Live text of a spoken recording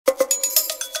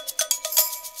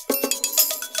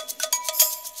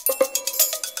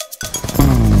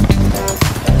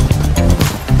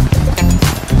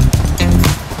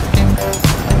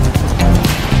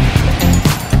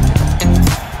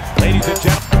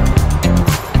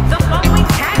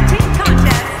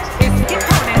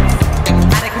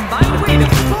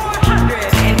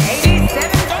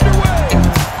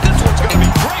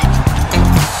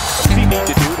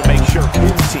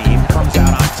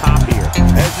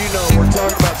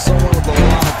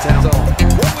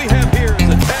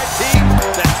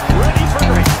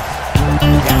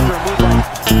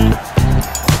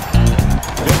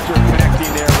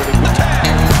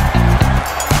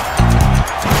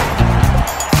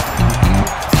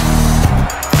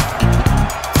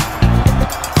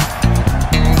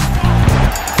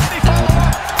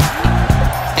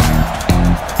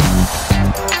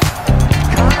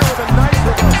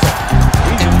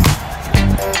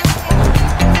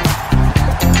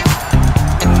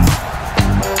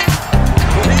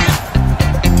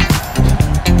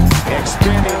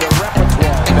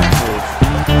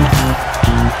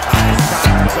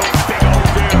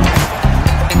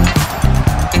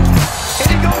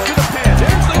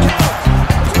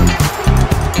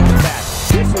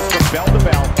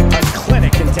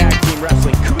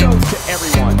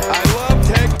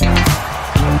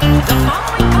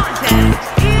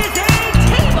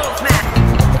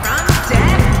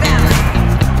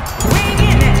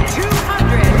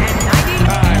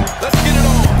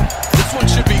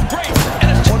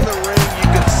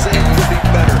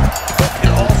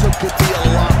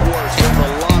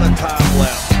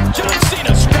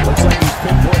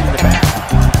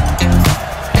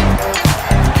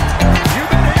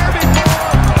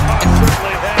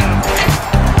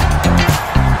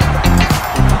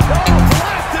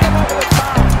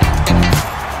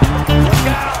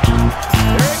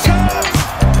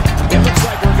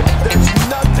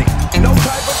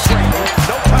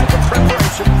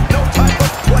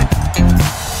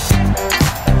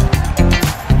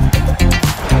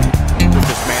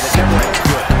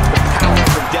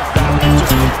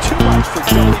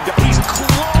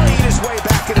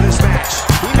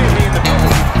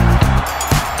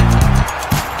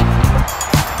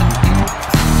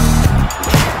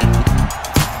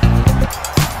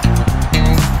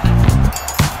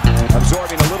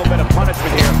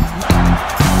punishment here.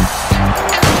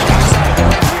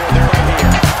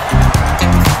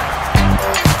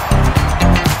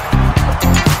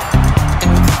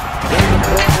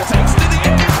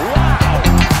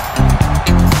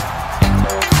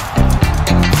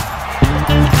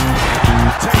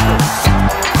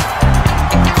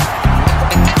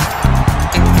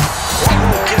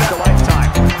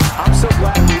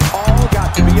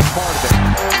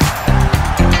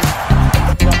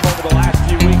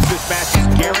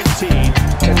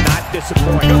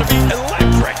 Going to be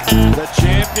electric. The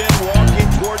champion walking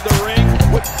toward the ring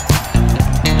with...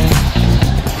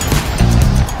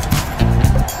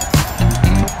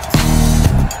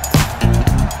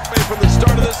 from the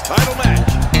start of this title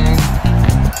match.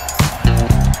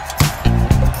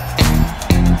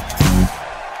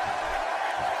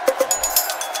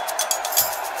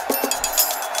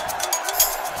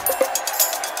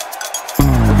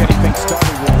 We're getting things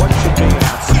started with what should be an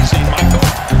outstanding Michael.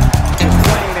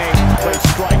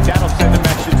 Strike, that'll send a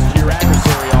message to your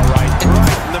adversary, all right.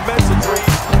 Right, and the message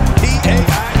reads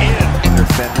P-A-I-N.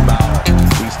 Defend Balor.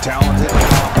 He's talented,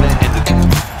 confident, and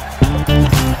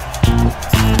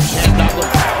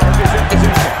Power is in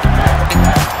position.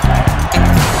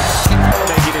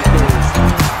 Making his moves.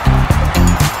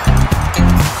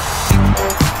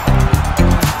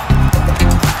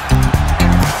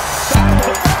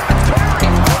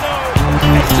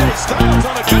 AJ Styles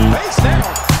on a good pace now.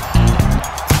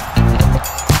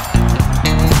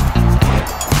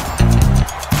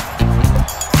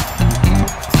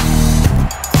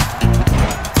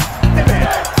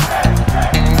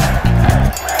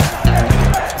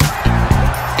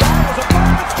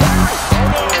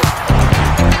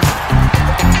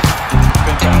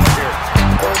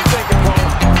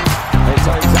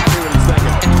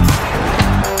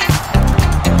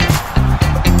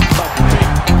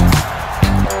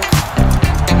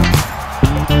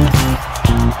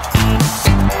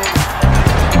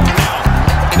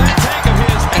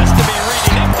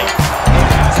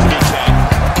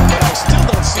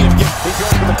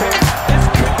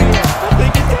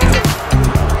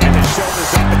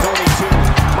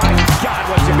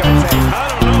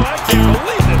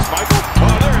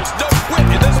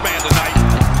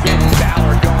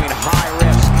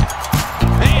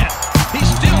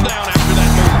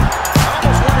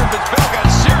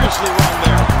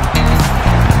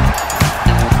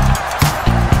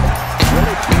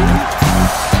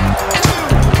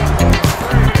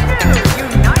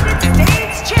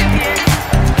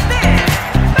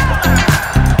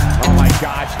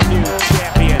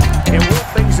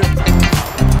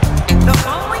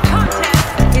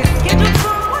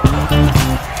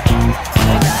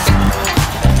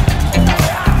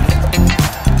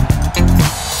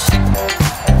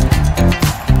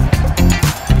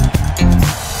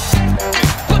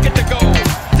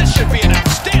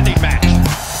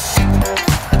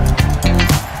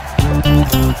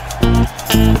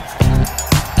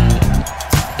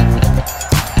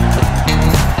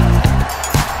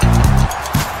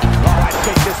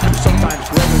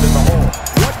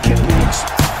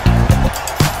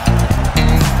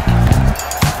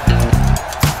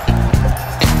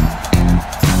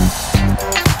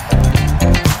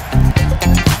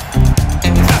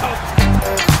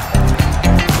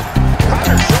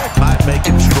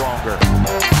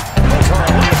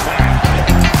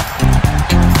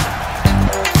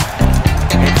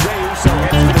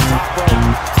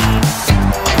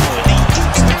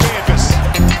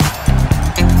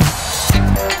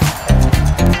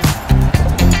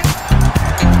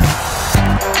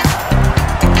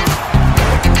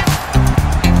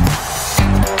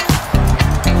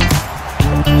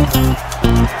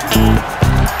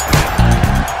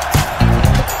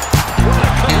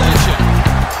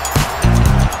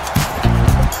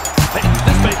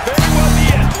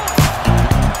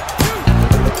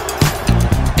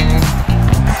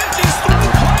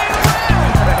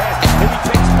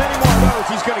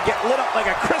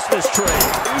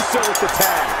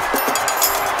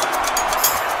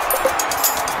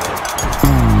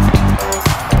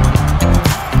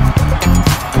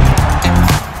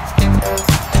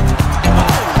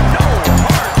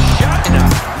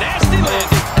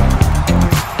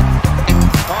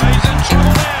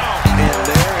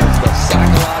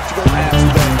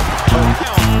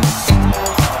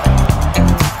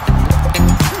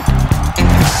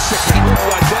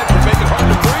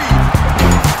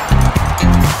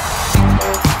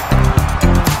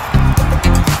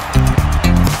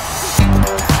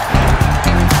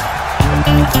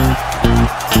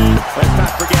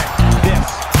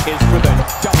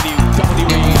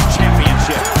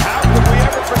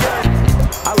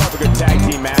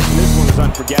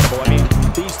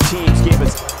 These teams gave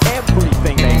us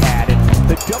everything they had, and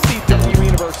the WWE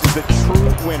Universe is the true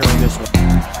winner in this one.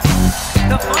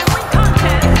 The following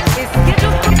contest is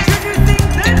scheduled for introducing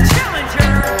the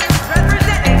challenger,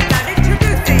 representing and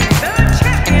introducing the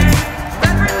champion,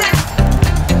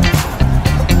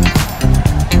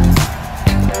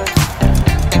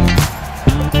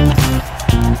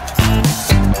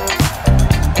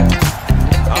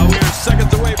 We are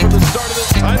seconds away from the start of this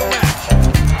title match.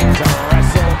 To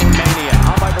WrestleMania.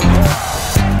 How about the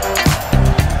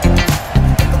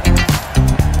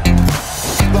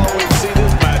Though we see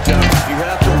this matchup, you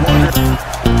have to wonder.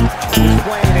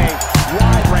 displaying a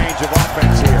wide range of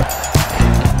offense here.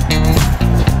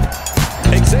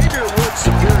 Xavier Woods'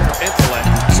 superior intellect,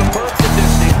 superb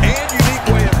conditioning, and unique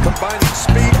way of combining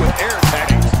speed with air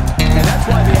tactics. And that's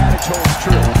why the adage holds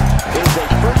true. It is a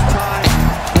first time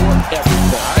for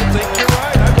everything. I think you're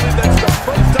right. I believe that's the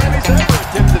first time he's ever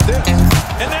attempted this.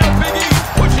 And now Big E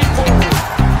pushing forward.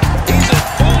 He's in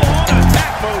full-on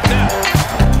attack mode now.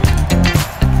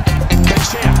 The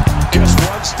champ just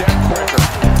one step quicker.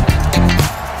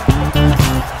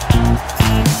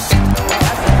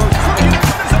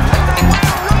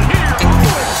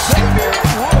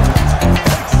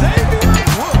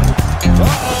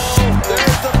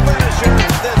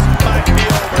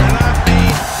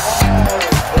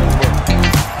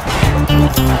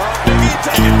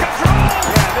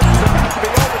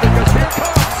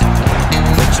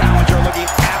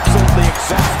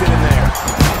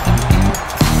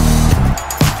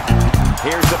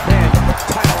 Here's the pin.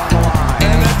 Title on the line.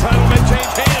 And that title may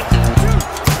change hands.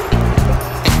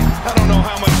 I don't know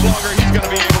how much longer he's going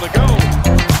to be able to go.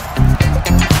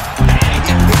 Hey,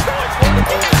 he's going for it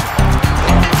again.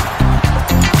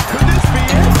 Could this be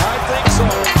it? I think so.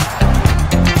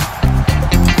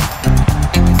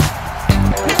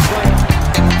 Display.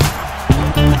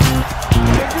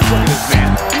 Take a look at this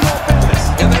man. He's all business.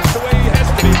 And that's the way he has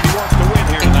to be if he wants to win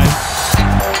here tonight.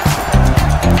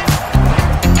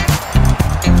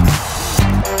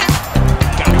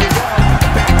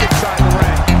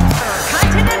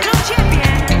 Continental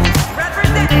Champion,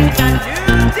 representing the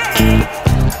New Day,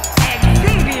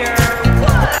 Xavier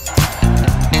Woods.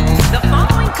 The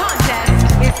following contest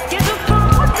is scheduled for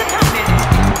one opponent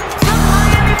from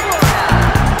Miami, Florida.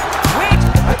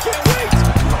 I can't wait.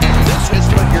 This is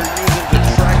what you're using to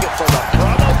track it for the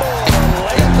probable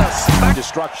late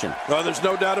Destruction. Well, there's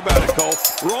no doubt about it, Cole.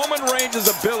 Roman Reigns'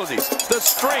 abilities, the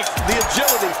strength, the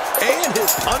agility, and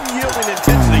his unyielding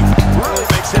intensity really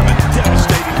makes him a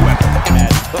devastating weapon.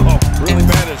 Oh, really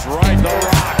bad is right, the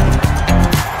Rock.